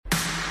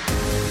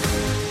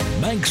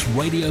Manx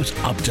Radio's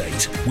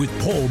Update with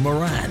Paul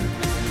Moran.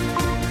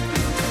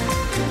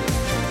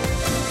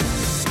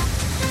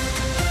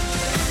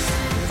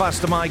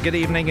 Faster Mike, good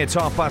evening. It's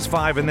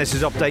 5:30 and this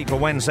is Update for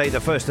Wednesday, the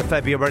 1st of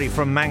February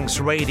from Manx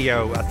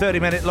Radio. A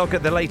 30-minute look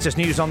at the latest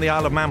news on the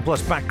Isle of Man,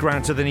 plus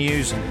background to the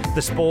news,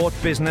 the sport,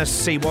 business,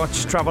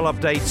 Sea-Watch, travel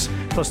updates,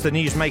 plus the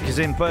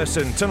newsmakers in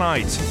person.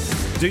 Tonight,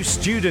 do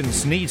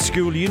students need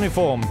school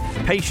uniform?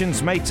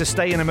 Patients made to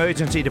stay in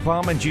emergency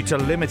department due to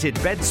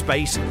limited bed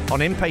space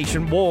on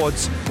inpatient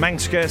wards.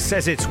 Manxcare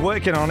says it's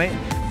working on it.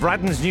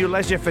 Braddon's new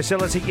leisure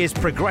facility is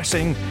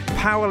progressing.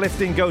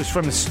 Powerlifting goes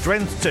from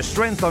strength to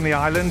strength on the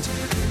island.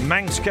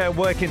 Manxcare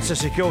working to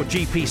secure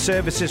GP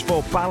services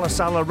for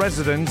Ballasalla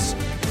residents.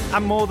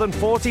 And more than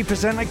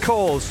 40% of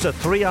calls to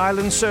 3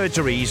 island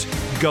surgeries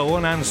go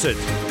unanswered.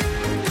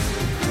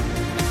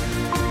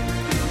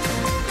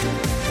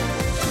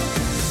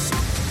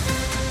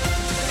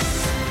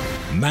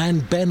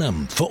 Man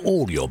Benham for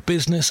all your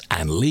business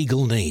and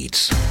legal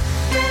needs.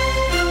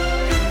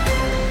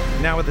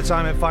 Now at the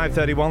time at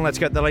 5:31, let's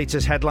get the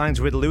latest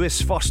headlines with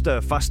Lewis Foster.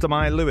 Faster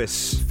my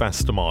Lewis.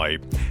 Faster my.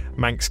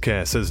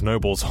 Manxcare says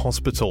Nobles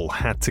Hospital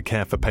had to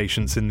care for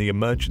patients in the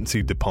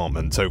emergency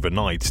department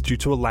overnight due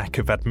to a lack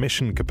of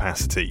admission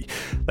capacity.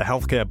 The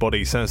healthcare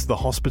body says the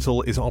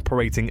hospital is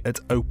operating at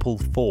Opal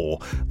 4,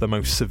 the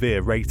most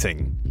severe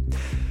rating.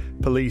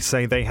 Police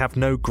say they have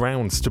no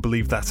grounds to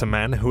believe that a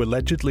man who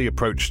allegedly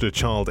approached a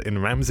child in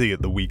Ramsey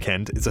at the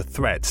weekend is a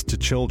threat to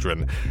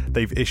children.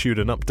 They've issued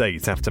an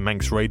update after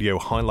Manx Radio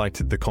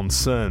highlighted the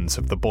concerns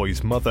of the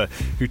boy's mother,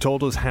 who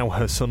told us how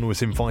her son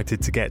was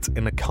invited to get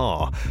in a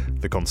car.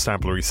 The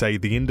constabulary say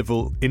the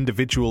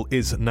individual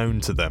is known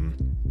to them.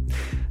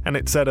 And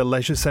it said a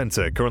leisure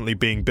centre currently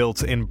being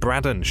built in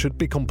Braddon should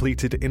be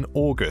completed in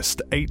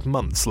August, 8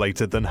 months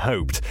later than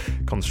hoped.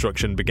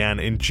 Construction began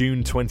in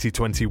June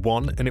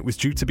 2021 and it was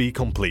due to be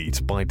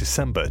complete by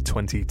December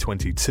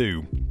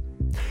 2022.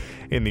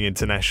 In the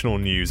international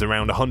news,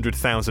 around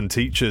 100,000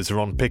 teachers are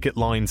on picket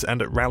lines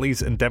and at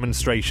rallies and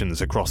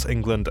demonstrations across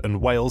England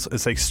and Wales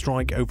as they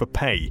strike over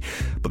pay.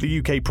 But the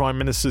UK Prime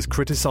Minister's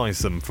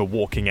criticised them for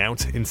walking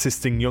out,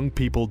 insisting young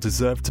people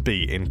deserve to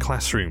be in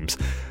classrooms.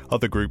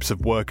 Other groups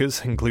of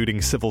workers,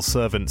 including civil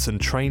servants and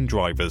train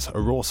drivers,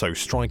 are also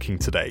striking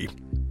today.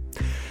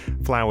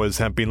 Flowers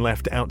have been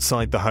left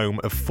outside the home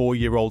of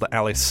 4-year-old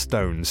Alice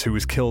Stones, who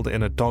was killed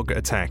in a dog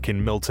attack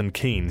in Milton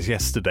Keynes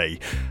yesterday.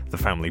 The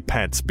family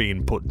pet's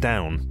been put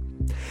down.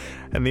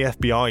 And the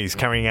FBI is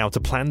carrying out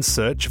a planned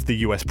search of the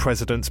US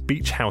president's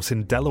beach house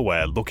in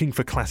Delaware, looking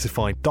for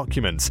classified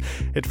documents.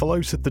 It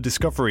follows the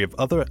discovery of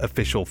other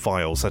official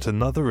files at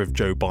another of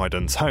Joe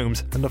Biden's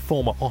homes and a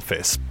former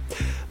office.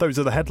 Those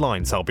are the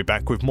headlines. I'll be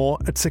back with more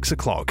at 6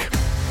 o'clock.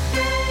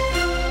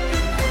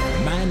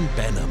 Man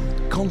Benham.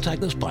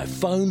 Contact us by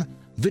phone,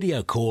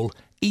 video call,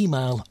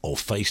 email or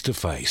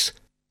face-to-face.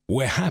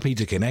 We're happy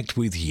to connect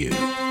with you.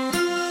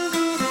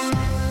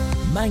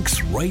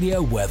 Manx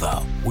Radio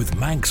weather with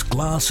Manx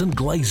Glass and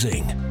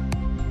Glazing.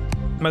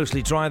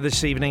 Mostly dry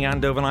this evening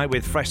and overnight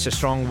with fresh to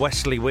strong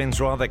westerly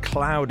winds, rather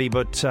cloudy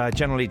but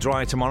generally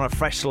dry tomorrow.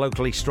 Fresh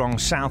locally strong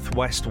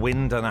southwest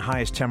wind and a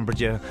highest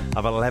temperature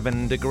of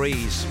 11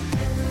 degrees.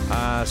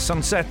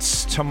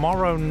 Sunsets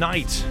tomorrow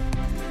night,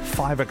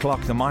 5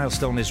 o'clock, the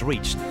milestone is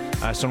reached.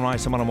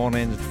 Sunrise tomorrow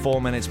morning,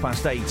 4 minutes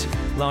past 8.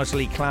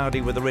 Largely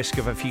cloudy with the risk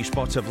of a few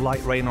spots of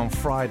light rain on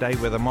Friday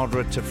with a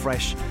moderate to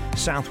fresh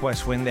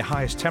southwest wind. The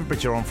highest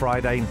temperature on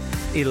Friday,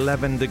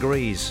 11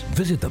 degrees.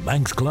 Visit the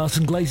Manx Glass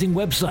and Glazing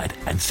website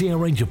and see a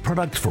range of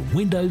products from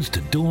windows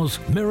to doors,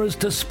 mirrors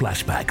to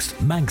splashbacks.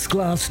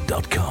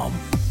 manxglass.com.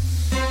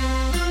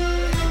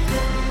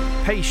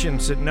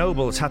 Patients at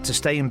Nobles had to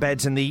stay in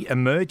beds in the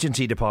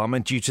emergency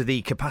department due to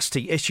the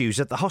capacity issues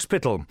at the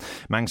hospital.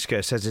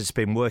 Manxcare says it's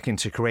been working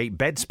to create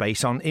bed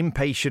space on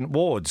inpatient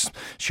wards.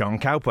 Sean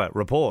Cowper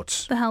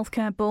reports. The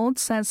Healthcare Board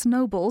says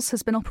Nobles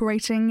has been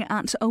operating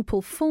at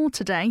Opal 4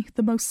 today,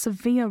 the most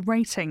severe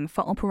rating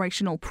for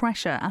operational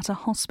pressure at a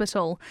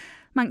hospital.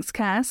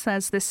 Manxcare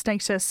says this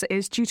status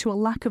is due to a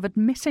lack of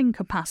admitting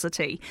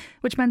capacity,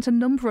 which meant a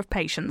number of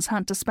patients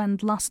had to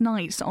spend last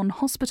night on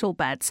hospital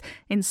beds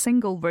in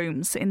single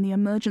rooms in the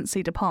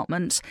emergency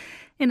department.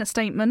 In a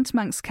statement,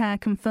 Manxcare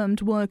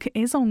confirmed work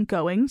is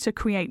ongoing to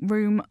create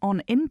room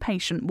on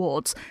inpatient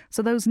wards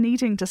so those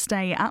needing to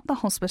stay at the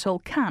hospital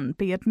can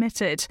be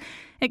admitted.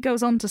 It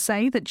goes on to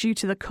say that due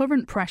to the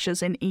current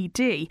pressures in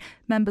ED,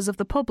 members of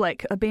the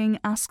public are being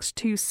asked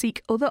to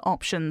seek other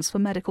options for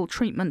medical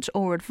treatment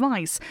or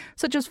advice,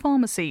 such as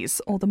pharmacies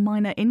or the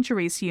minor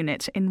injuries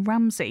unit in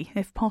Ramsey,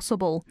 if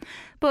possible.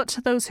 But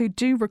those who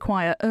do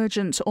require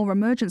urgent or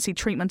emergency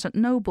treatment at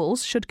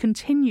Nobles should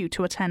continue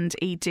to attend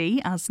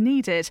ED as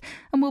needed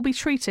and will be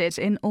treated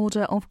in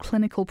order of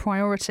clinical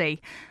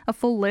priority. A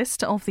full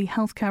list of the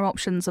healthcare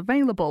options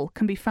available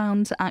can be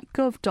found at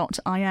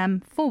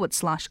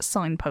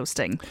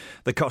gov.im/signposting.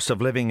 The cost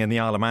of living in the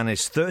Isle of Man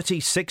is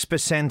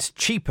 36%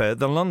 cheaper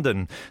than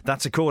London.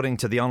 That's according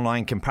to the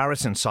online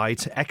comparison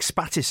site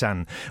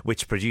Expatisan,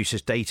 which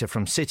produces data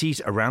from cities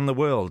around the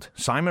world.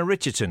 Simon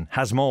Richardson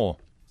has more.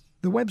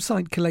 The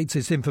website collates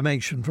its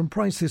information from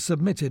prices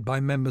submitted by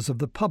members of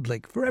the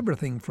public for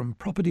everything from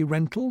property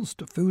rentals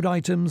to food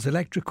items,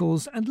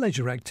 electricals and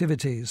leisure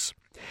activities.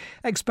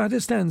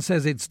 Expatistan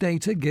says its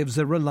data gives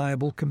a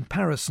reliable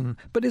comparison,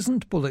 but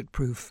isn't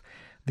bulletproof.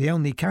 The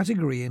only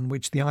category in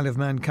which the Isle of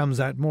Man comes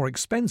out more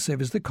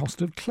expensive is the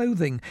cost of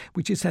clothing,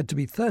 which is said to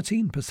be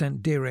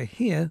 13% dearer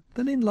here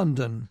than in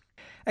London.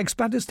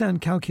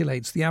 Expatistan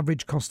calculates the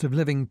average cost of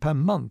living per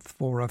month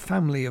for a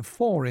family of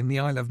 4 in the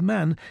Isle of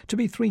Man to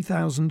be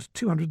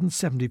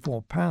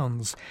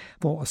 £3,274.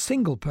 For a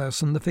single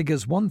person, the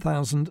figure's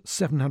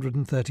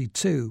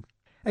 £1,732.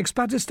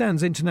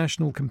 Expatistan's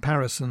international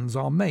comparisons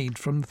are made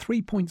from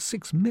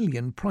 3.6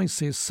 million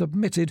prices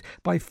submitted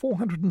by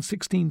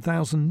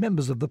 416,000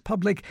 members of the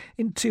public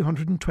in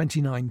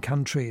 229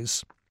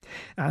 countries.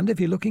 And if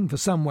you're looking for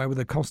somewhere with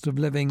a cost of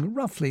living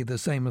roughly the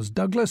same as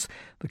Douglas,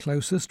 the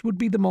closest would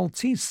be the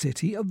Maltese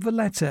city of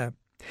Valletta.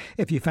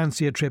 If you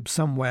fancy a trip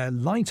somewhere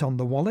light on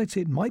the wallet,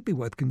 it might be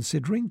worth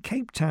considering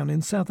Cape Town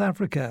in South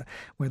Africa,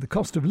 where the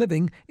cost of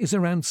living is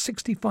around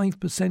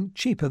 65%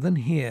 cheaper than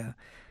here.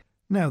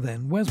 Now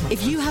then, where's my...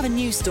 If you have a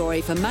news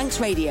story for Manx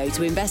Radio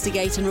to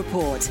investigate and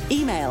report,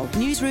 email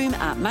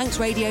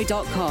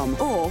newsroom@manxradio.com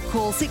or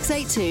call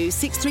 682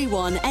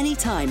 631 any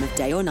time of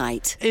day or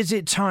night. Is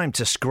it time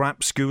to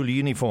scrap school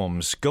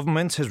uniforms?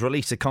 Government has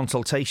released a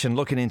consultation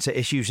looking into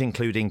issues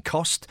including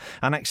cost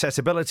and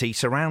accessibility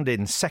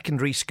surrounding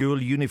secondary school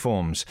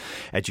uniforms.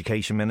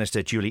 Education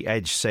Minister Julie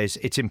Edge says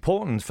it's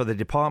important for the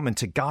department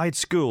to guide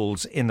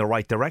schools in the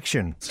right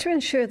direction. To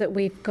ensure that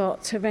we've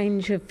got a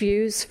range of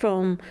views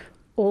from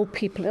all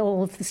people,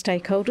 all of the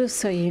stakeholders,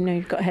 so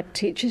you've got head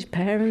teachers,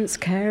 parents,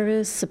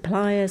 carers,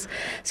 suppliers,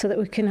 so that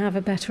we can have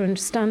a better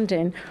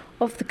understanding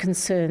of the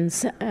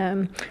concerns.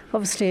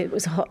 Obviously it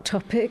was a hot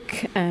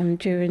topic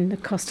during the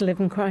cost of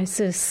living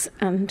crisis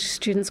and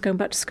students going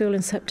back to school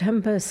in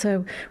September,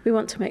 so we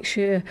want to make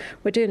sure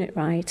we're doing it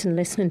right and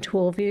listening to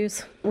all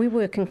views. We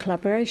work in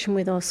collaboration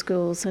with our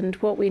schools, and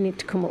what we need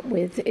to come up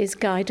with is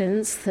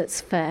guidance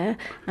that's fair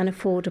and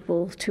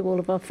affordable to all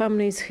of our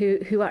families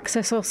who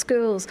access our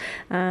schools,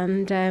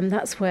 and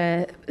that's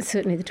where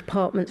certainly the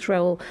department's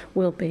role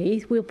will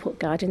be. We'll put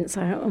guidance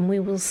out and we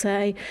will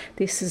say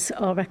this is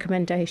our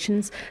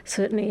recommendations.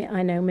 Certainly,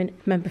 I know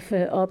Member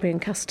for Arbury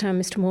and Castertown,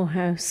 Mr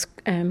Morehouse,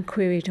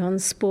 queried on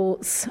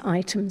sports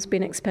items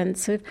being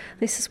expensive.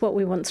 This is what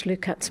we want to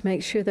look at to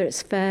make sure that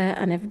it's fair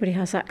and everybody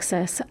has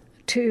access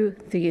to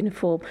the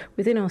uniform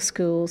within our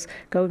schools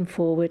going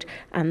forward,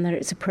 and that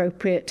it's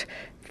appropriate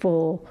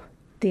for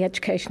the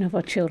education of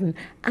our children,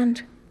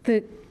 and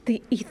the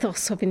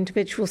ethos of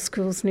individual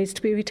schools needs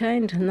to be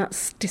retained, and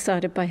that's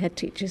decided by head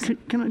teachers.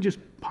 Can I just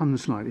pun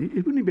slightly?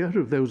 It wouldn't be better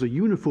if there was a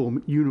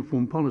uniform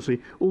policy,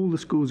 all the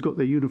schools got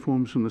their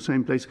uniforms from the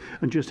same place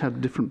and just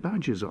had different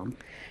badges on?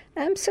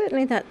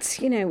 Certainly that's,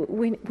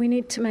 we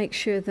need to make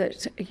sure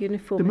that a uniform is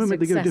accessible. The moment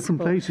they go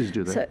different places,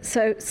 do they?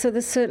 So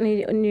there's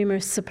certainly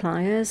numerous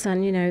suppliers,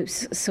 and,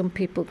 some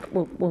people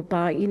will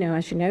buy,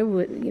 as you know,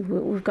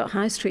 we've got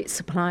high street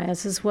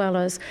suppliers as well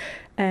as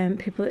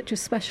people that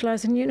just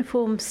specialise in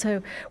uniforms.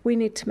 So we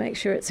need to make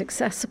sure it's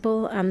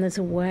accessible and there's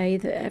a way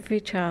that every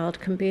child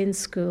can be in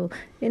school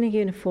in a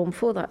uniform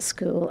for that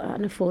school at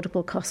an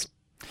affordable cost.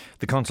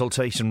 The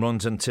consultation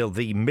runs until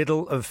the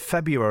middle of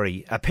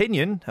February.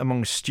 Opinion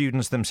among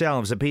students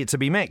themselves appeared to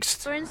be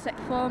mixed. We're in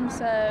sixth form,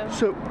 so...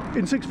 So,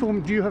 in sixth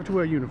form, do you have to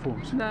wear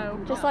uniforms? No.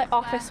 Just like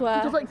office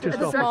wear. Just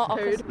smart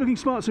office. Looking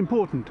smart's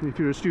important if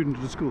you're a student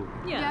at a school.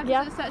 Yeah,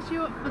 because it sets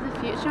you up for the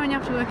future, and you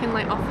have to work in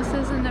like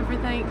offices and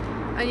everything,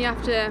 and you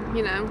have to,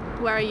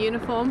 wear a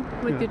uniform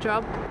with your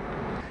job.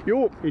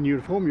 You're in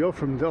uniform, you're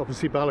from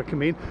obviously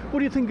Ballacameen. What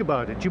do you think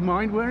about it? Do you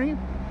mind wearing it?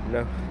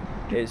 No,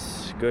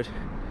 it's good.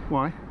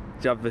 Why?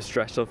 You have the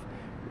stress of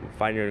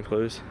finding your own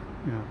clothes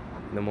in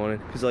the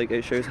morning, because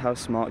it shows how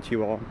smart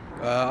you are.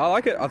 I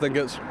like it. I think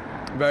it's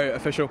very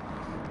official.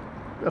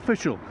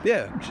 Official?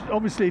 Yeah.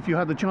 Obviously, if you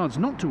had the chance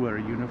not to wear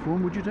a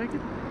uniform, would you take it?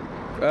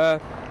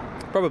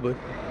 Probably,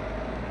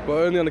 but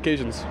only on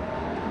occasions.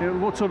 Yeah,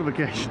 what sort of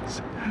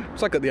occasions?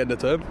 It's like at the end of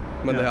term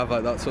when they have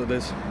that sort of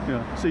days.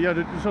 Yeah. So you had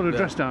a sort of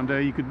dress down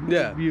day.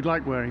 You'd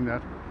like wearing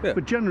that. Yeah.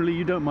 But generally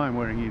you don't mind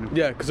wearing a uniform.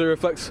 Yeah, because it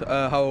reflects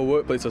how our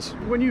workplace is.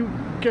 When you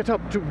get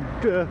up to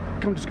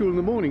come to school in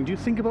the morning, do you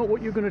think about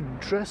what you're going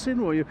to dress in,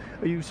 or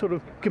are you sort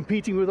of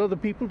competing with other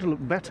people to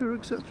look better,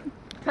 etc.?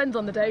 Depends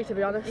on the day, to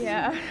be honest.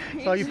 Yeah.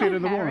 How you feel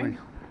in the morning?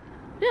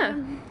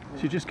 Yeah.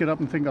 So you just get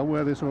up and think, I'll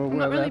wear this or I'll wear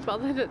that? I'm not really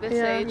bothered at this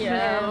age.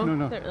 No.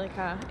 Don't really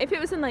care. If it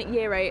was in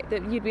year 8,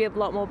 then you'd be a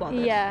lot more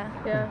bothered. Yeah.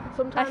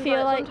 Sometimes I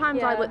feel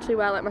sometimes I literally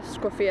wear my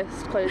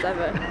scruffiest clothes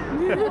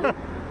ever.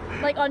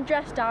 On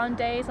dress down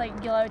days,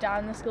 you're low down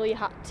in the school, you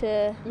had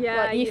to.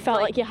 Yeah. You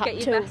felt like you had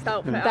get to. Your best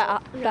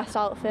outfit. Best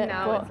outfit.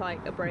 Now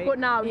it's a break. But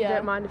now you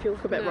don't mind if you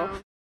look a bit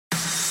rough.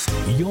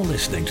 You're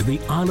listening to the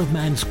Isle of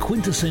Man's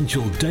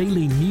quintessential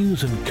daily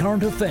news and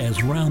current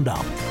affairs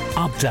roundup.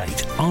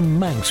 Update on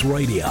Manx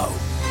Radio.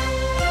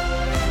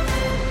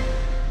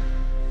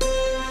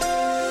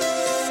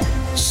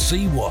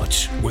 Sea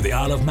Watch with the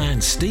Isle of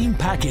Man Steam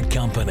Packet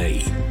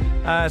Company.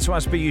 So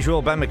as per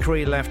usual, Ben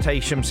McCree left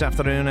Heysham this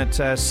afternoon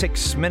at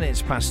 6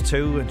 minutes past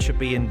 2 and should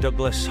be in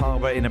Douglas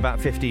Harbour in about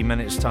 15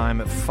 minutes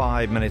time at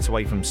 5 minutes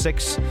away from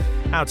 6.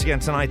 Out again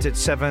tonight at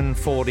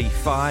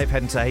 7:45.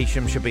 Heading to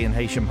Heysham, should be in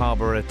Heysham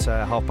Harbour at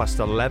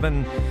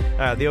 11:30.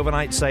 The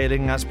overnight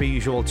sailing, as per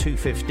usual,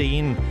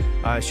 2:15.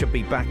 Should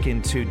be back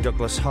into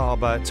Douglas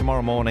Harbour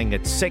tomorrow morning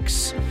at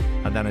 6.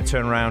 And then a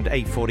turnaround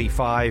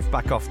 8:45,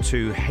 back off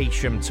to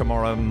Heysham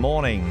tomorrow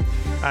morning.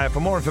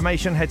 For more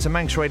information, head to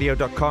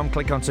manxradio.com,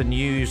 click onto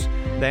news,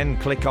 then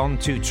click on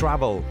to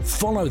travel.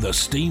 Follow the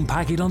Steam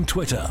Packet on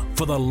Twitter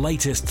for the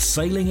latest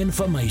sailing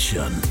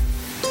information.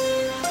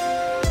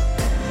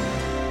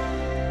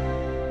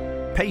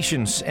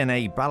 Patients in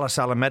a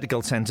Ballasalla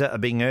Medical Centre are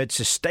being urged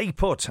to stay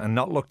put and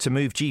not look to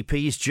move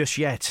GPs just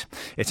yet.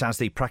 It's as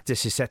the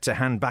practice is set to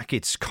hand back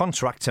its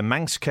contract to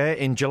Manx Care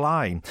in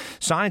July.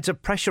 Signs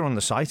of pressure on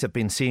the site have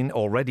been seen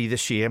already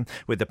this year,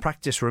 with the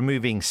practice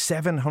removing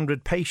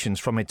 700 patients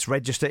from its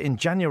register in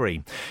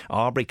January.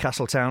 Arbury,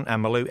 Castletown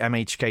and Maloo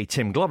MHK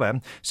Tim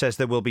Glover says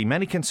there will be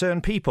many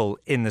concerned people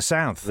in the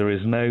south. There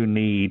is no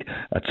need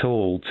at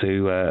all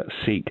to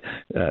seek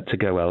to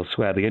go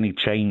elsewhere. The only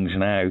change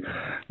now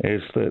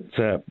is that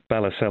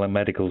Ballasalla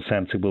Medical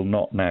Centre will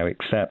not now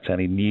accept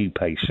any new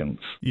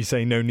patients. You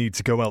say no need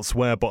to go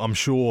elsewhere, but I'm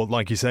sure,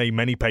 like you say,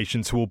 many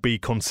patients will be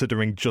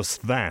considering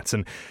just that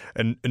and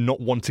not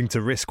wanting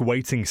to risk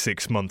waiting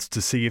 6 months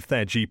to see if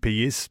their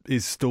GP is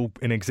still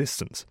in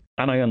existence.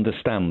 And I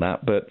understand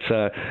that, but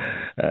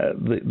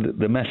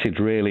the message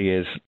really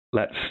is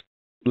let's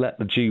let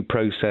the due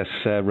process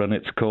run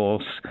its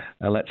course.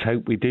 Let's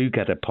hope we do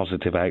get a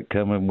positive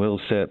outcome, and we'll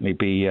certainly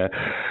be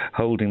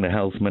holding the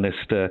Health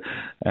Minister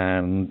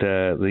and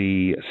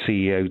the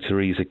CEO,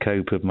 Teresa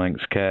Cope of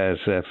Manx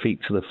Care's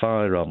feet to the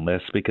fire on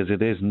this, because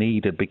it is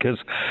needed, because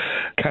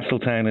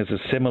Castletown is a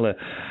similar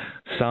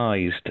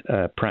sized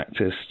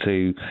practice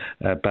to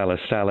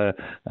Ballasalla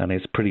and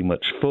is pretty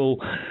much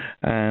full,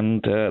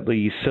 and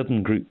the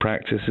Southern Group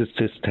practice has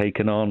just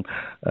taken on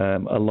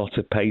a lot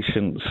of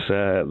patients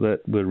that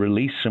were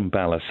released from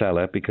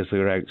Ballasalla because they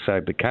were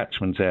outside the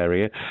catchment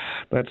area.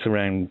 That's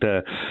around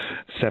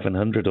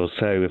 700 or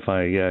so, if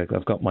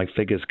I've got my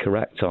figures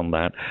correct on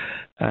that.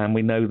 And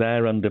we know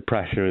they're under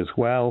pressure as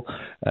well.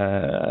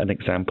 An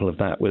example of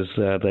that was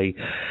they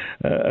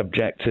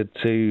objected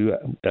to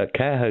a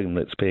care home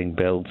that's being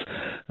built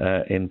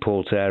in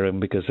Port Erin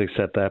because they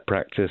said their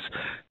practice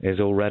is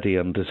already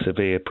under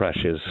severe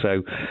pressures.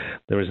 So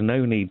there is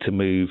no need to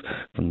move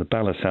from the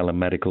Ballasalla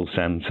Medical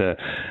Centre.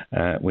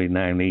 We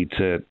now need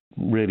to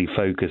really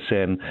focus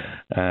in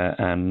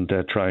and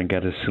try and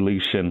get a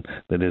solution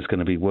that is going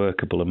to be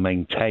workable and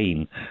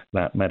maintain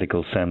that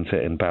medical centre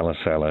in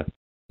Ballasalla.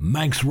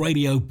 Manx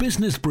Radio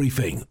Business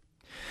Briefing.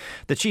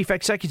 The chief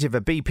executive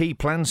of BP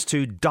plans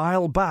to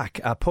dial back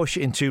a push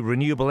into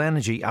renewable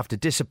energy after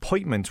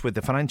disappointment with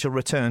the financial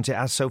returns it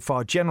has so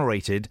far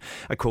generated,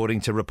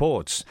 according to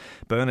reports.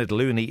 Bernard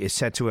Looney is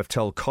said to have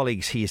told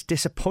colleagues he is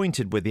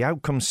disappointed with the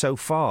outcomes so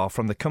far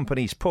from the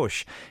company's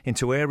push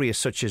into areas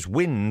such as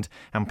wind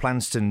and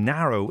plans to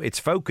narrow its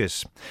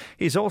focus.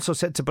 He's also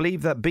said to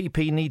believe that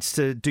BP needs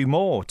to do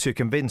more to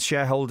convince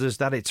shareholders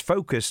that it's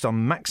focused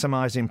on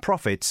maximising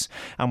profits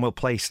and will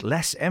place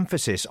less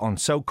emphasis on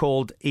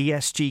so-called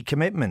ESG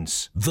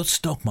commitments. The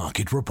Stock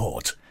Market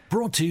Report.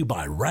 Brought to you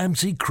by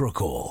Ramsey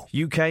Crookall.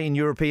 UK and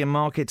European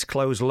markets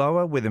close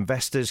lower, with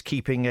investors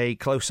keeping a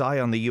close eye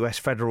on the US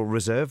Federal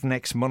Reserve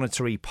next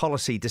monetary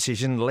policy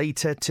decision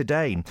later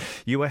today.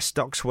 US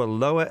stocks were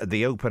lower at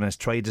the open as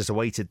traders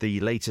awaited the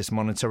latest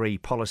monetary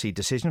policy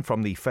decision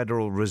from the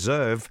Federal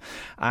Reserve,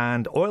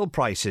 and oil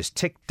prices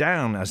ticked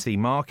down as the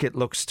market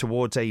looks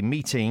towards a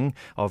meeting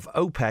of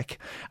OPEC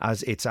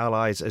as its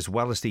allies, as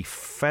well as the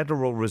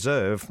Federal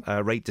Reserve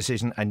rate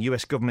decision and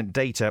US government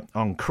data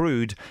on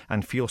crude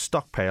and fuel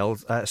stockpiles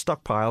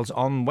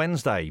on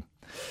Wednesday.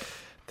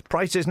 The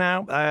prices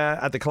now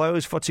at the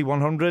close, FTSE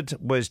 100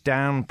 was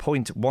down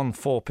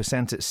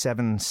 0.14% at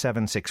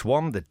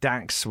 7761. The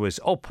DAX was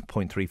up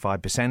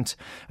 0.35%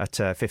 at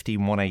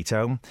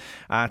 15180.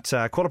 At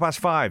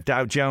 5:15,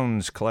 Dow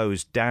Jones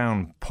closed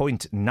down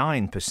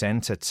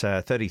 0.9%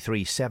 at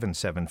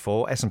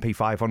 33774. S&P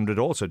 500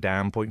 also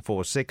down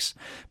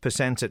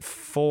 0.46% at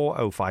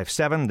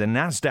 4057. The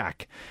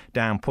Nasdaq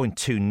down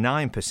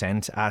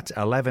 0.29% at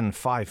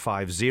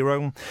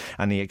 11550.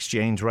 And the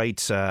exchange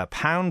rate,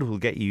 pound will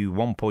get you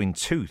 $1.23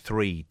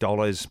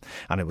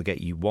 and it will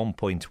get you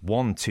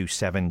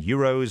 1.127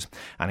 euros.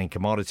 And in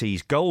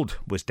commodities, gold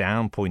was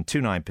down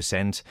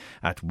 0.29%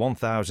 at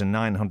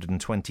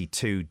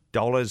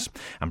 $1,922,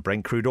 and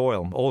Brent crude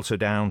oil also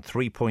down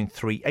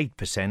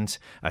 3.38%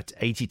 at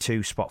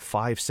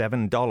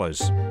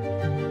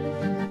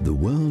 $82.57. The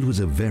world was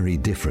a very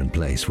different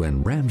place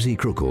when Ramsey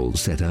Crookall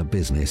set up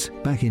business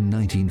back in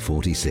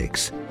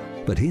 1946.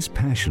 But his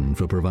passion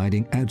for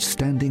providing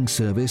outstanding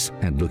service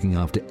and looking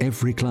after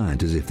every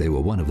client as if they were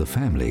one of the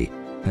family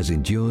has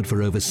endured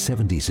for over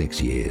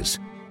 76 years.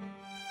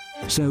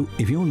 So,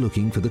 if you're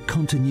looking for the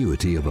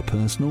continuity of a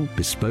personal,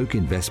 bespoke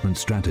investment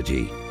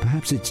strategy,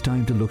 perhaps it's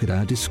time to look at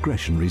our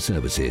discretionary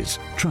services.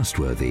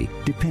 Trustworthy,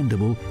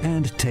 dependable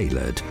and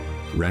tailored.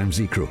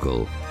 Ramsey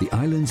Crookall, the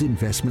island's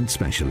investment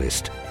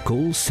specialist.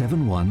 Call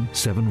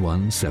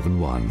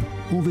 717171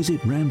 or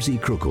visit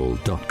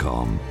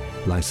ramseycrookall.com.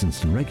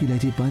 Licensed and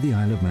regulated by the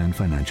Isle of Man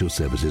Financial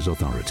Services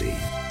Authority.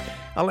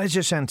 A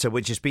leisure centre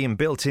which is being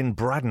built in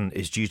Braddon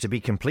is due to be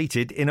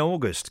completed in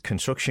August.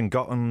 Construction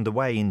got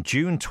underway in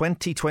June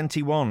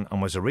 2021 and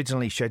was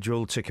originally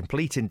scheduled to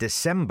complete in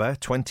December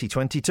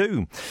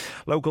 2022.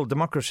 Local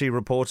Democracy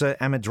reporter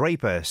Emma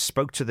Draper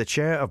spoke to the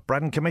chair of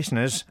Braddon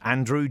Commissioners,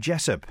 Andrew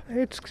Jessup.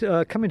 It's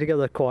coming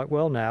together quite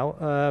well now.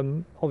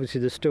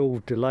 Obviously there's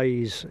still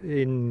delays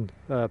in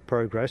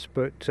progress,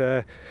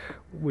 but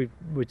we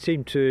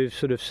seem to have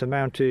sort of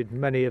surmounted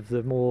many of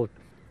the more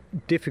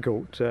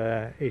difficult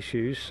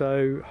issues,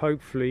 so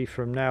hopefully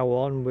from now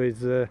on,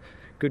 with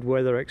good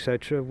weather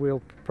etc.,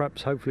 we'll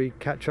perhaps hopefully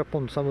catch up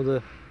on some of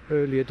the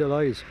earlier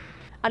delays.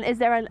 And is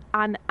there an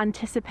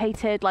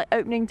anticipated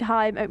opening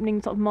time,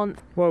 opening sort of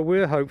month? Well,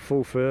 we're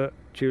hopeful for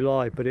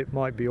July, but it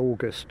might be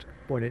August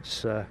when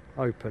it's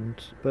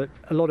opened, but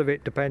a lot of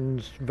it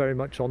depends very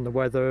much on the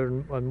weather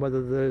and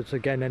whether there's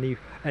again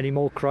any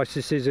more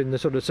crises in the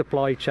sort of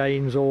supply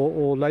chains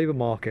or labour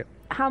market.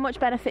 How much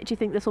benefit do you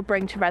think this will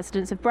bring to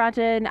residents of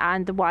Braddon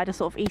and the wider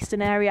sort of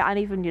eastern area and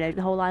even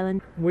the whole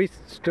island? We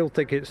still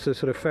think it's a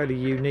sort of fairly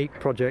unique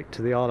project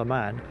to the Isle of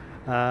Man,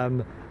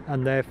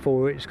 and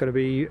therefore it's going to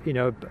be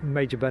a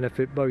major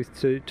benefit both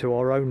to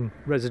our own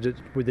residents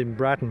within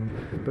Braddon,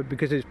 but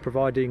because it's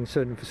providing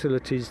certain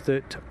facilities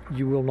that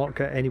you will not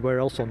get anywhere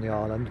else on the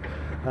island,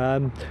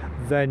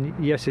 then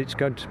yes, it's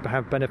going to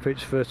have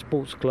benefits for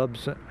sports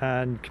clubs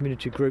and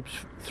community groups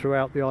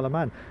throughout the Isle of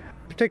Man.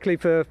 Particularly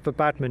for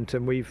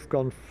badminton, we've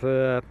gone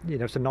for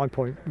it's a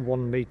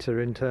 9.1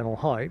 metre internal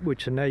height,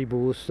 which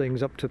enables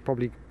things up to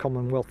probably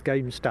Commonwealth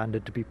Games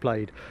standard to be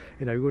played.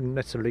 You wouldn't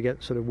necessarily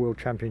get sort of World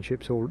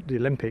Championships or the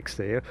Olympics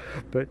there,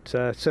 but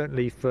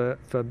certainly for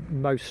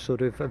most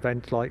sort of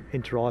events like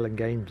Inter-Island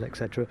Games,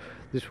 etc.,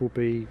 this will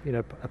be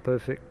a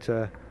perfect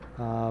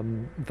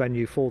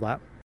venue for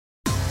that.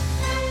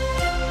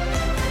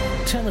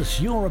 Tell us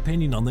your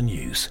opinion on the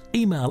news.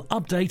 Email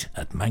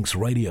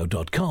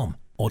update@manxradio.com.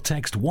 or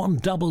text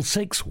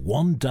 166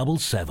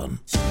 177.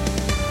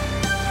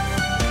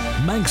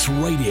 Manx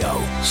Radio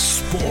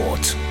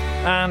Sport.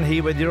 And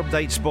here with your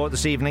update sport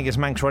this evening is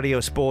Manx Radio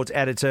Sport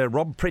editor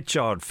Rob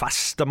Pritchard.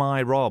 Faster my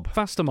Rob.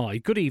 Faster my,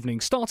 good evening.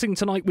 Starting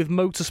tonight with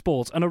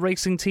motorsport, and a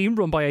racing team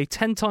run by a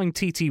 10-time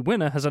TT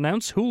winner has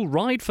announced who'll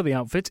ride for the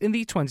outfit in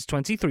the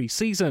 2023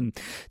 season.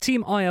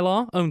 Team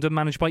ILR, owned and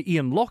managed by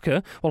Ian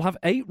Locker, will have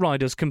 8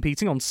 riders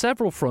competing on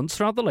several fronts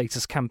throughout the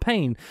latest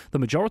campaign, the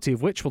majority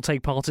of which will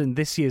take part in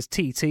this year's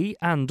TT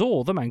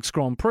and/or the Manx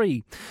Grand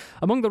Prix.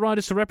 Among the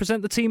riders to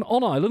represent the team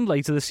on Island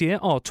later this year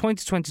are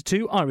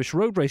 2022 Irish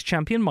Road Race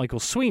champion Michael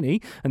Sweeney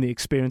and the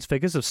experienced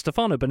figures of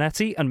Stefano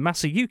Bonetti and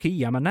Masayuki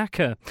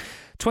Yamanaka.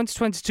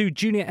 2022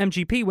 Junior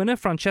MGP winner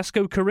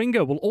Francesco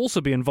Caringa will also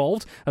be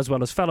involved, as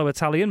well as fellow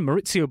Italian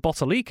Maurizio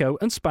Bottalico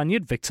and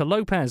Spaniard Victor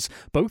Lopez,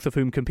 both of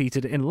whom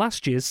competed in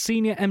last year's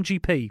Senior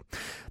MGP.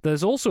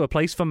 There's also a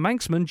place for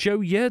Manxman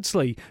Joe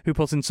Yeardsley, who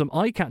put in some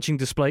eye-catching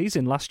displays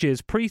in last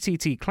year's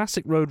Pre-TT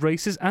Classic Road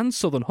Races and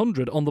Southern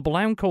 100 on the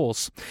Blount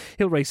course.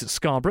 He'll race at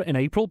Scarborough in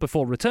April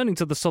before returning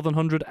to the Southern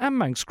 100 and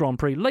Manx Grand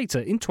Prix later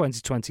in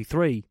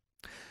 2023.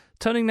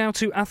 Turning now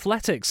to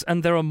athletics,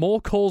 and there are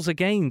more calls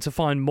again to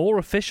find more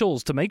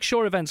officials to make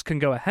sure events can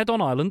go ahead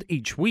on Island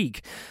each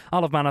week.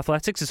 Isle of Man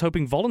Athletics is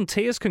hoping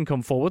volunteers can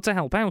come forward to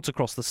help out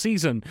across the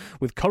season,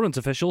 with current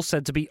officials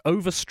said to be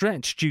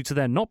overstretched due to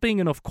there not being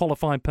enough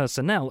qualified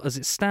personnel as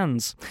it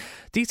stands.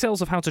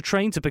 Details of how to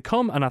train to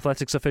become an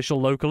athletics official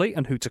locally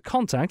and who to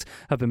contact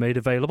have been made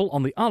available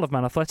on the Isle of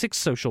Man Athletics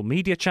social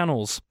media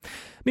channels.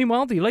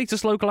 Meanwhile, the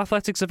latest local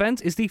athletics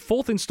event is the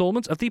 4th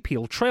instalment of the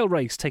Peel Trail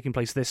Race, taking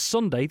place this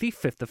Sunday, the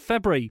 5th of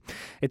February.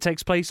 It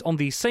takes place on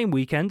the same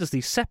weekend as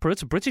the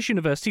separate British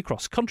University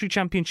Cross Country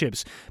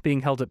Championships,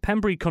 being held at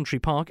Pembrey Country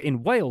Park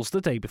in Wales the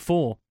day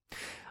before.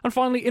 And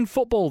finally, in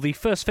football, the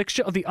first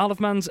fixture of the Isle of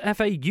Man's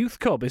FA Youth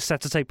Cup is set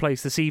to take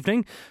place this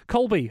evening.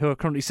 Colby, who are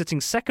currently sitting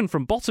second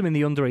from bottom in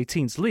the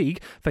Under-18s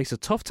League, face a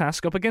tough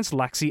task up against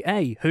Laxey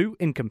A, who,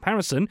 in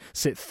comparison,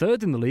 sit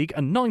third in the league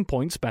and 9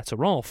 points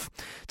better off.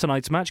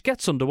 Tonight's match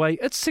gets underway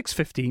at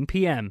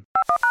 6:15pm.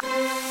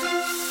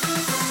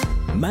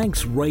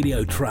 Manx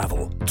Radio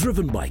Travel,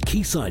 driven by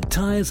Quayside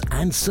Tyres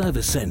and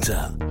Service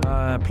Centre.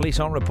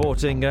 Police aren't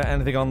reporting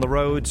anything on the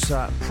roads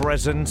at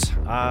present.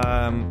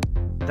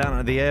 Down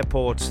at the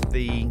airport,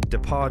 the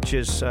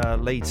departures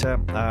later.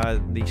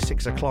 The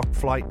 6 o'clock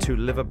flight to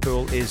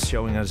Liverpool is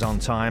showing us on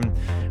time,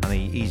 and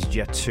the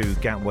EasyJet to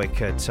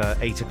Gatwick at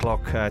 8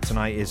 o'clock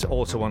tonight is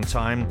also on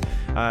time.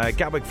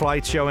 Gatwick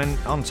flight showing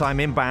on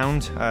time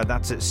inbound.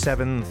 That's at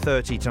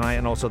 7:30 tonight,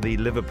 and also the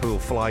Liverpool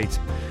flight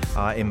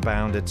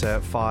inbound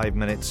at 5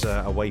 minutes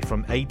away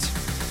from 8.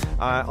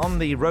 On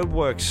the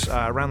roadworks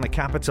around the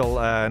capital,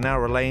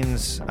 narrow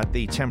lanes at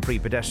the temporary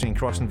pedestrian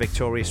crossing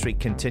Victoria Street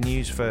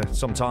continues for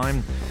some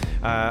time.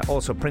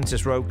 Also,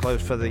 Princess Road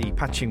closed for the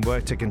patching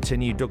work to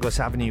continue.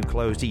 Douglas Avenue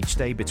closed each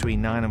day between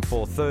 9 and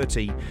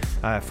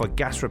 4:30 for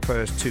gas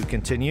repairs to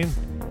continue.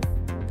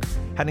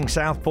 Heading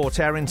south, Port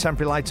Erin,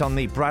 temporary lights on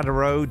the Bradder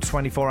Road,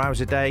 24 hours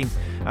a day.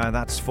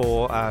 That's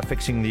for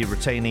fixing the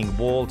retaining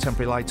wall.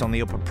 Temporary lights on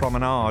the Upper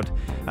Promenade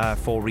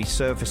for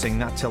resurfacing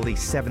that till the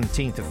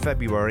 17th of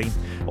February.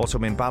 Also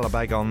in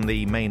Ballabeg on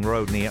the main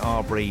road near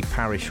Arbury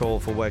Parish Hall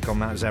for work on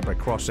that zebra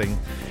crossing.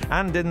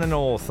 And in the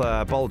north,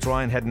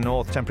 Baldrine heading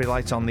north, temporary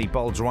lights on the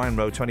Baldrine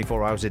Road,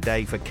 24 hours a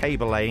day for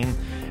Cable Lane.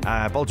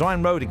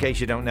 Baldrine Road, in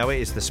case you don't know it,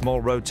 is the small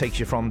road takes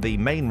you from the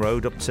main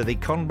road up to the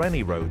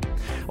Conrenny Road.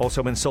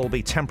 Also in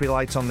Sulby, temporary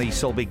lights on the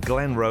Sulby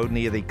Glen Road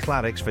near the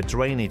Claddocks for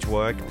drainage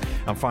work.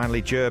 And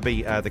finally,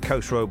 Derby, the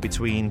coast road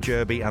between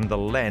Derby and the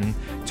Len,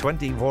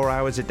 24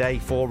 hours a day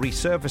for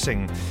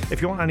resurfacing.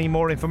 If you want any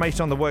more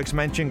information on the works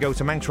mentioned, go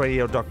to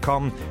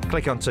manxradio.com,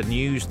 click onto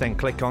news, then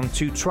click on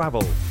to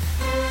travel.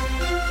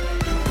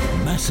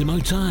 Massimo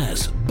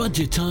Tyres.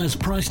 Budget tyres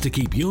priced to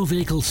keep your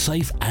vehicle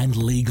safe and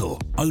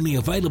legal. Only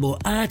available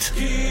at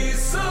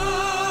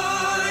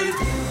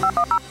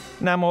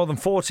Now, more than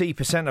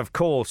 40% of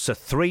calls to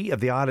 3 of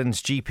the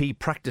island's GP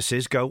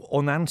practices go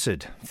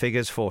unanswered.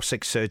 Figures for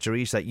 6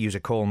 surgeries that use a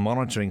call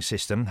monitoring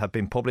system have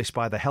been published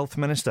by the Health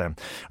Minister.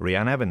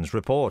 Rhiann Evans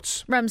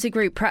reports. Ramsey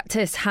Group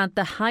Practice had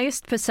the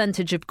highest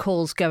percentage of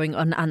calls going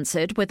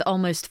unanswered, with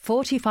almost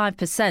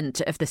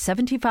 45% of the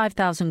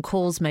 75,000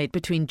 calls made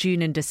between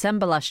June and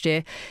December last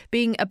year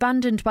being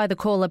abandoned by the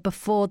caller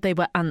before they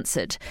were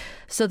answered.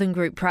 Southern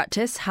Group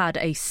Practice had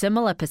a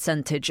similar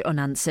percentage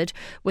unanswered,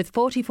 with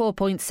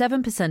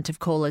 44.7% of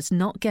callers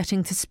not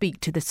getting to speak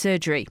to the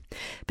surgery.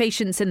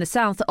 Patients in the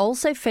south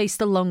also face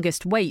the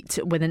longest wait,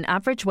 with an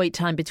average wait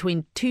time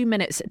between 2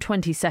 minutes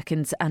 20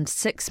 seconds and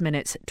 6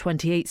 minutes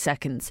 28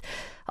 seconds.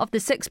 Of the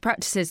 6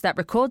 practices that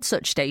record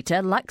such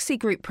data, Laxey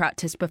Group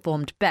Practice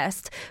performed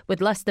best,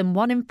 with less than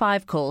 1 in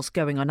 5 calls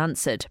going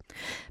unanswered.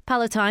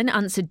 Palatine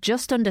answered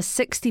just under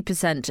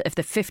 60% of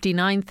the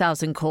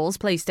 59,000 calls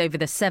placed over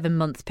the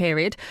 7-month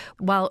period,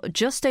 while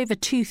just over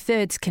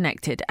 2/3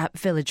 connected at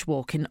Village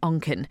Walk in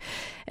Onken.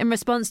 In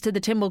response to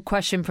the Tynwald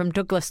question from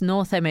Douglas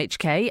North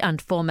MHK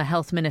and former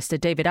Health Minister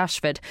David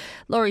Ashford,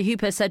 Laurie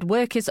Hooper said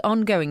work is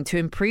ongoing to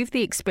improve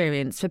the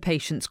experience for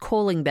patients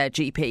calling their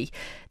GP.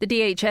 The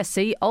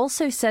DHSC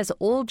also says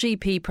all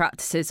GP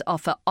practices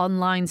offer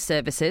online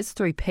services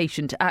through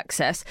Patient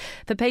Access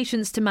for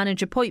patients to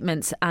manage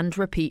appointments and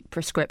repeat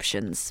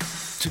prescriptions.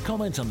 To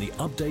comment on the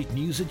Update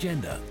News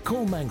agenda,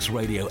 call Manx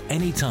Radio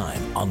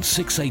anytime on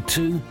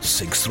 682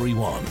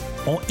 631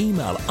 or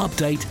email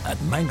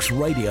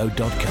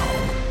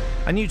update@manxradio.com.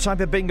 A new type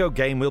of bingo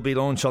game will be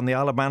launched on the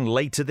Isle of Man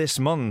later this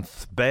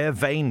month. Bear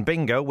Vein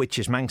Bingo, which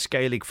is Manx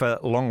Gaelic for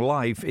long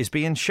life, is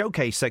being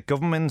showcased at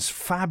Government's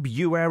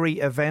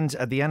February event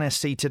at the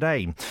NSC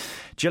today.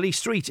 Gilly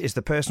Street is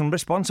the person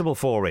responsible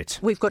for it.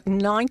 We've got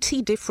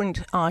 90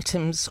 different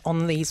items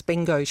on these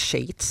bingo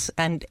sheets,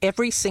 and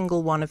every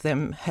single one of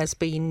them has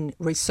been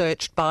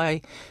researched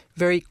by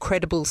very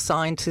credible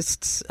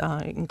scientists,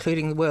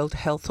 including the World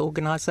Health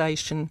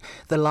Organization,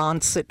 The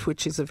Lancet,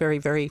 which is a very,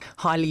 very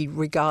highly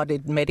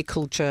regarded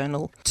medical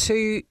journal,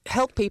 to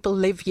help people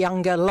live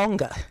younger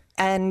longer.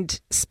 And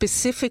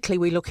specifically,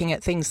 we're looking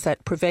at things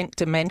that prevent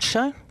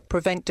dementia,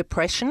 prevent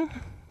depression,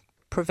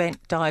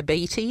 prevent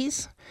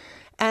diabetes,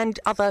 and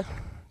other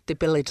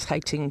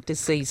debilitating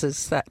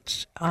diseases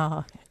that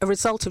are a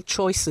result of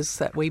choices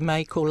that we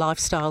make or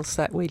lifestyles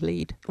that we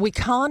lead. We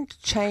can't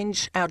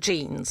change our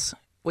genes.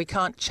 We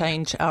can't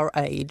change our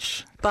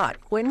age. But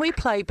when we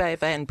play Bear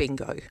Van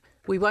Bingo,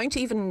 we won't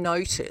even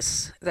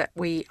notice that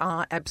we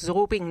are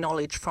absorbing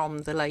knowledge from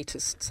the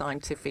latest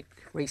scientific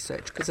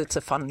research, because it's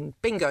a fun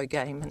bingo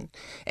game. And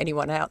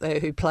anyone out there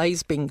who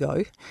plays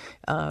bingo,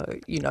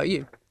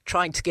 you're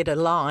trying to get a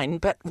line.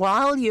 But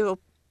while you're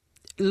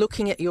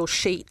looking at your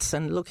sheets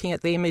and looking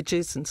at the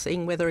images and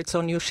seeing whether it's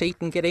on your sheet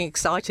and getting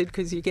excited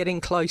because you're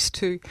getting close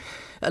to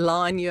a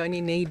line, you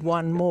only need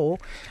one more.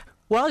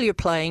 While you're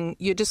playing,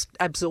 you're just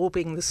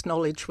absorbing this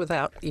knowledge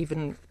without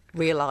even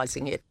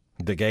realising it.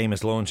 The game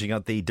is launching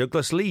at the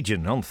Douglas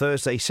Legion on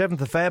Thursday,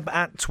 7th of Feb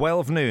at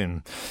 12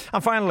 noon.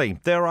 And finally,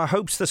 there are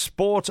hopes the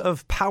sport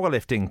of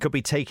powerlifting could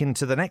be taken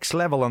to the next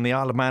level on the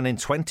Isle of Man in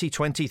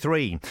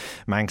 2023.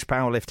 Manx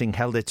Powerlifting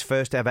held its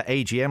first ever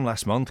AGM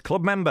last month.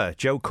 Club member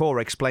Joe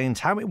Core explains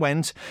how it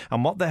went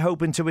and what they're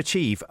hoping to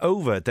achieve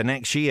over the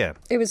next year.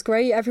 It was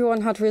great. Everyone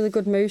had really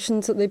good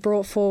motions that they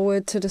brought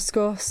forward to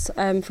discuss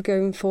for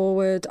going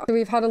forward.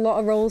 We've had a lot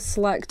of roles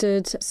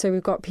selected, so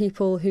we've got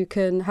people who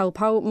can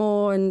help out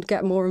more and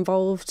get more involved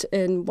involved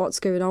in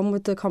what's going on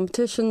with the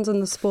competitions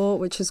and the sport,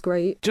 which is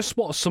great. Just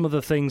what are some of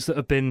the things that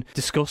have been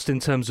discussed in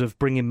terms of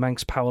bringing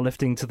Manx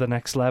powerlifting to the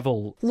next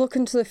level?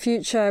 Looking to the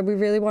future, we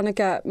really want to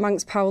get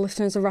Manx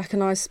powerlifting as a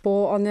recognised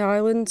sport on the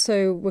island,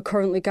 so we're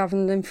currently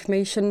gathering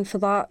information for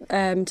that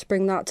to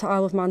bring that to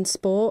Isle of Man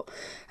sport,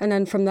 and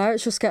then from there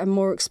it's just getting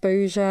more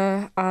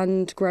exposure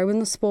and growing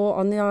the sport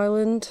on the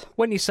island.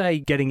 When you say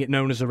getting it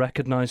known as a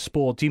recognised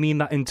sport, do you mean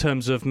that in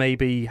terms of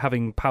maybe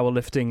having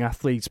powerlifting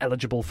athletes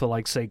eligible for,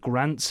 like, say,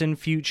 grants in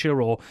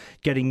future, or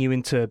getting you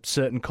into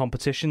certain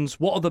competitions?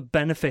 What are the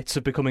benefits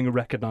of becoming a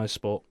recognised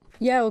sport?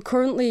 Yeah, well,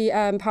 currently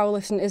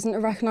powerlifting isn't a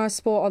recognised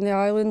sport on the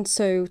island,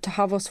 so to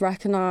have us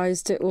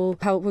recognised, it will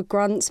help with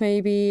grants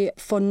maybe,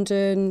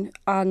 funding,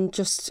 and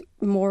just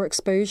more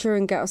exposure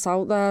and get us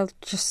out there,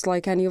 just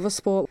like any other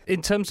sport.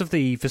 In terms of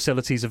the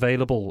facilities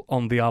available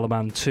on the Isle of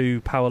Man to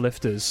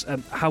powerlifters,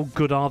 how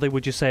good are they,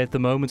 would you say, at the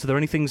moment? Are there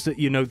any things that,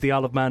 you know, the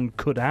Isle of Man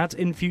could add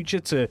in future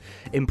to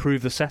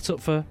improve the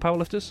setup for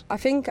powerlifters? I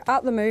think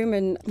at the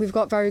moment we've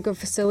got very good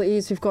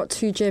facilities. We've got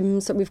 2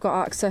 gyms that we've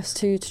got access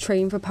to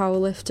train for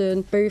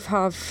powerlifting. Both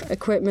have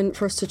equipment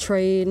for us to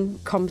train,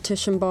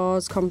 competition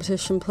bars,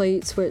 competition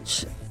plates,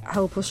 which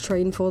help us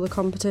train for the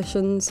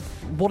competitions.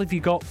 What have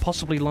you got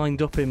possibly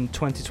lined up in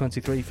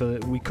 2023 for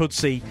we could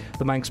see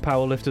the Manx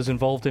powerlifters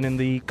involved in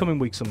the coming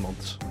weeks and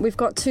months? We've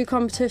got 2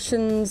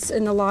 competitions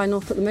in the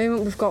lineup at the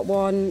moment. We've got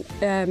one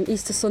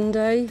Easter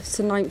Sunday, it's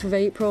the 9th of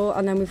April,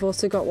 and then we've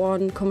also got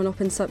one coming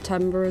up in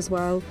September as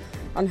well,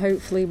 and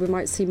hopefully we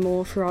might see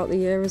more throughout the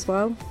year as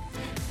well.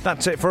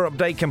 That's it for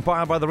Update,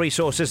 compiled by the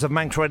resources of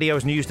Manx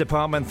Radio's news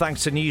department.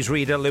 Thanks to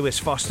newsreader Lewis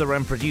Foster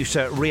and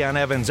producer Rhiann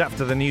Evans.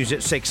 After the news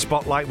at 6,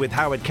 Spotlight with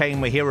Howard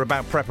Kane. We hear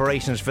about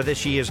preparations for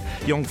this year's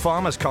Young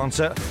Farmers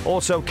Concert.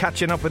 Also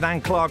catching up with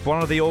Anne Clark,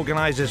 one of the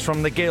organisers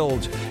from the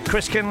Guild.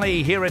 Chris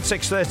Kinley here at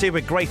 6:30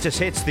 with Greatest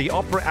Hits. The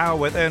Opera Hour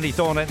with Ernie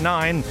Thorne at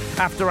 9.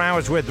 After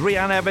Hours with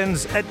Rhiann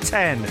Evans at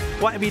 10.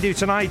 Whatever you do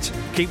tonight,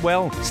 keep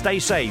well, stay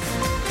safe.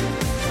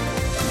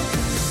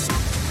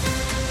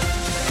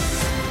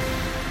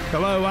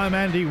 Hello, I'm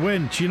Andy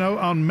Winch. You know,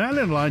 on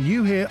Melon Line,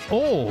 you hear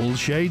all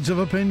shades of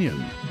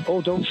opinion.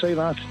 Oh, don't say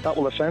that. That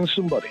will offend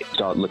somebody.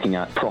 Start looking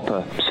at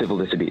proper civil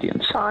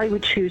disobedience. I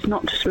would choose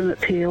not to swim at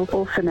Peel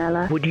or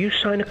Fenella. Would you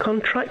sign a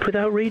contract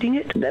without reading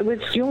it? There was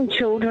young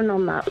children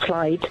on that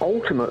slide.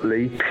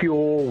 Ultimately,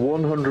 pure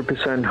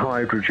 100%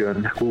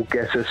 hydrogen will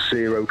get us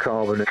zero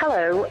carbon.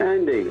 Hello,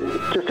 Andy.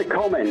 Just a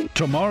comment.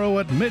 Tomorrow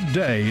at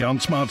midday on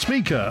Smart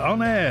Speaker,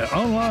 on air,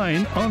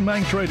 online, on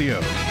Manx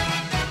Radio.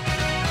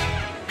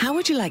 How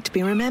would you like to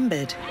be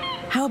remembered?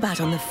 How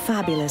about on the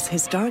fabulous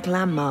historic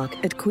landmark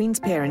at Queen's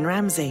Pier in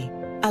Ramsey?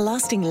 A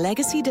lasting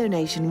legacy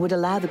donation would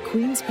allow the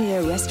Queen's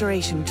Pier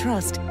Restoration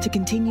Trust to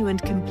continue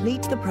and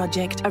complete the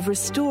project of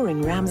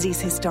restoring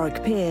Ramsey's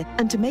historic pier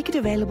and to make it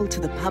available to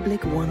the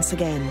public once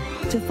again.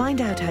 To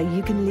find out how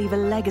you can leave a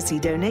legacy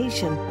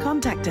donation,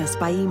 contact us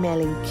by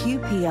emailing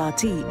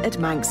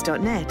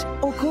qprt@manx.net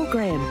or call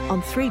Graham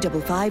on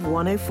 355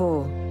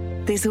 104.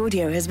 This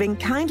audio has been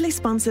kindly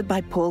sponsored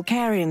by Paul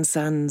Carey &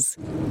 Sons.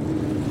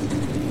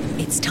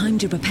 It's time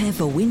to prepare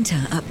for winter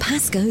at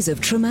Pasco's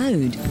of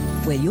Tramode,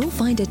 where you'll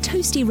find a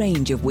toasty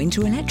range of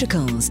winter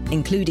electricals,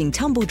 including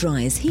tumble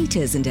dryers,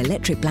 heaters and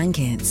electric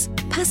blankets.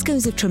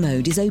 Pasco's of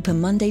Tramode is open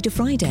Monday to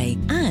Friday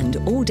and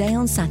all day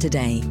on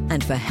Saturday.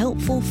 And for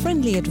helpful,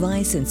 friendly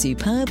advice and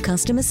superb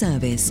customer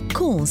service,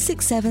 call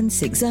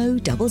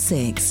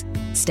 676066.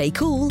 Stay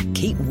cool,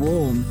 keep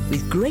warm,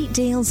 with great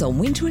deals on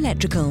winter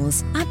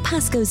electricals at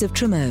Pasco's of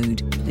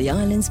Tramode, the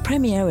island's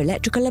premier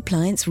electrical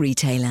appliance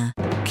retailer.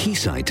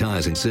 Quayside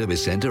Tyres and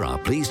Service Centre are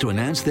pleased to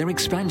announce their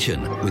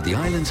expansion with the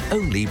island's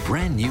only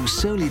brand new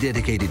solely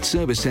dedicated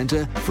service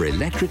centre for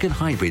electric and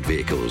hybrid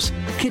vehicles,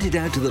 kitted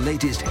out to the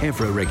latest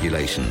EFRA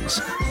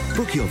regulations.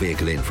 Book your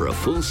vehicle in for a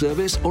full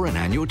service or an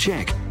annual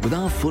check with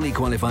our fully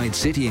qualified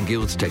City and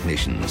Guilds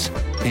technicians.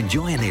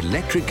 Enjoy an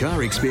electric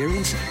car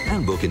experience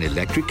and book an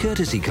electric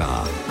courtesy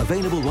car,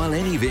 available while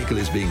any vehicle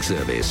is being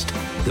serviced.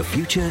 The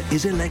future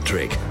is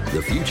electric.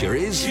 The future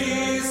is...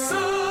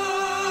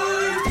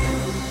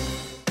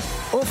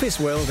 Office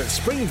World at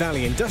Spring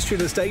Valley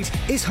Industrial Estate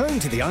is home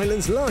to the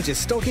island's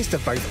largest stockist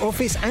of both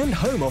office and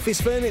home office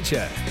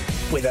furniture.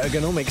 With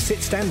ergonomic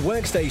sit-stand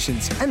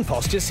workstations and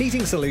posture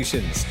seating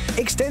solutions,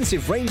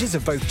 extensive ranges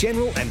of both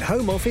general and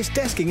home office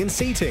desking and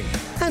seating,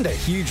 and a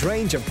huge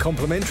range of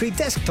complementary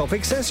desktop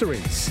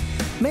accessories.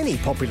 Many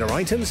popular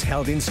items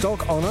held in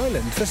stock on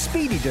island for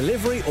speedy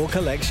delivery or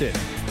collection.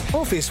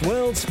 Office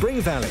World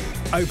Spring Valley,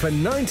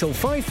 open 9 till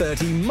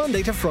 5:30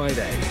 Monday to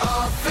Friday.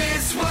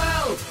 Office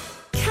World!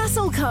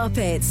 Castle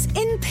Carpets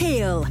in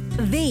Peel,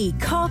 the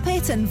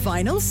carpet and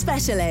vinyl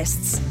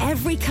specialists.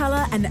 Every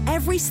colour and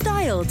every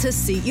style to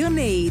suit your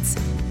needs.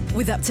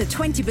 With up to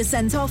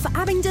 20% off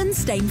Abingdon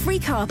stain-free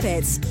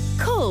carpets.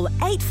 Call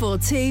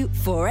 842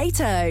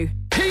 480.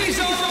 He's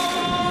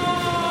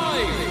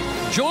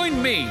alive!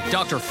 Join me,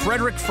 Dr.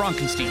 Frederick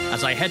Frankenstein,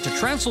 as I head to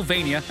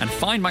Transylvania and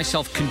find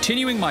myself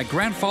continuing my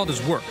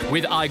grandfather's work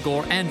with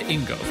Igor and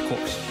Inga, of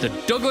course. The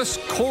Douglas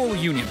Choral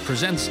Union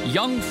presents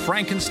Young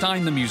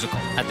Frankenstein the Musical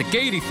at the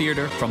Gaiety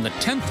Theatre from the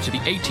 10th to the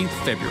 18th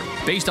of February.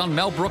 Based on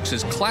Mel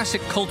Brooks's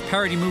classic cult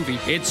parody movie,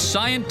 it's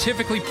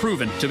scientifically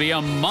proven to be a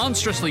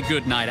monstrously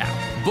good night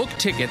out. Book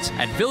tickets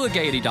at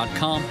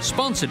villagaiety.com,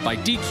 sponsored by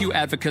DQ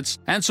Advocates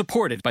and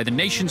supported by the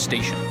nation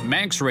station,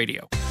 Manx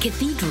Radio.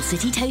 Cathedral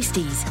City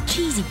Toasties,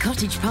 cheesy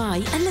cottage pie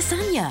and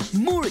lasagna.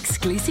 More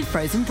exclusive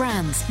frozen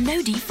brands.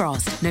 No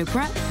defrost, no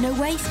prep, no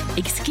waste.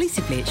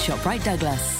 Exclusively at ShopRite Douglas.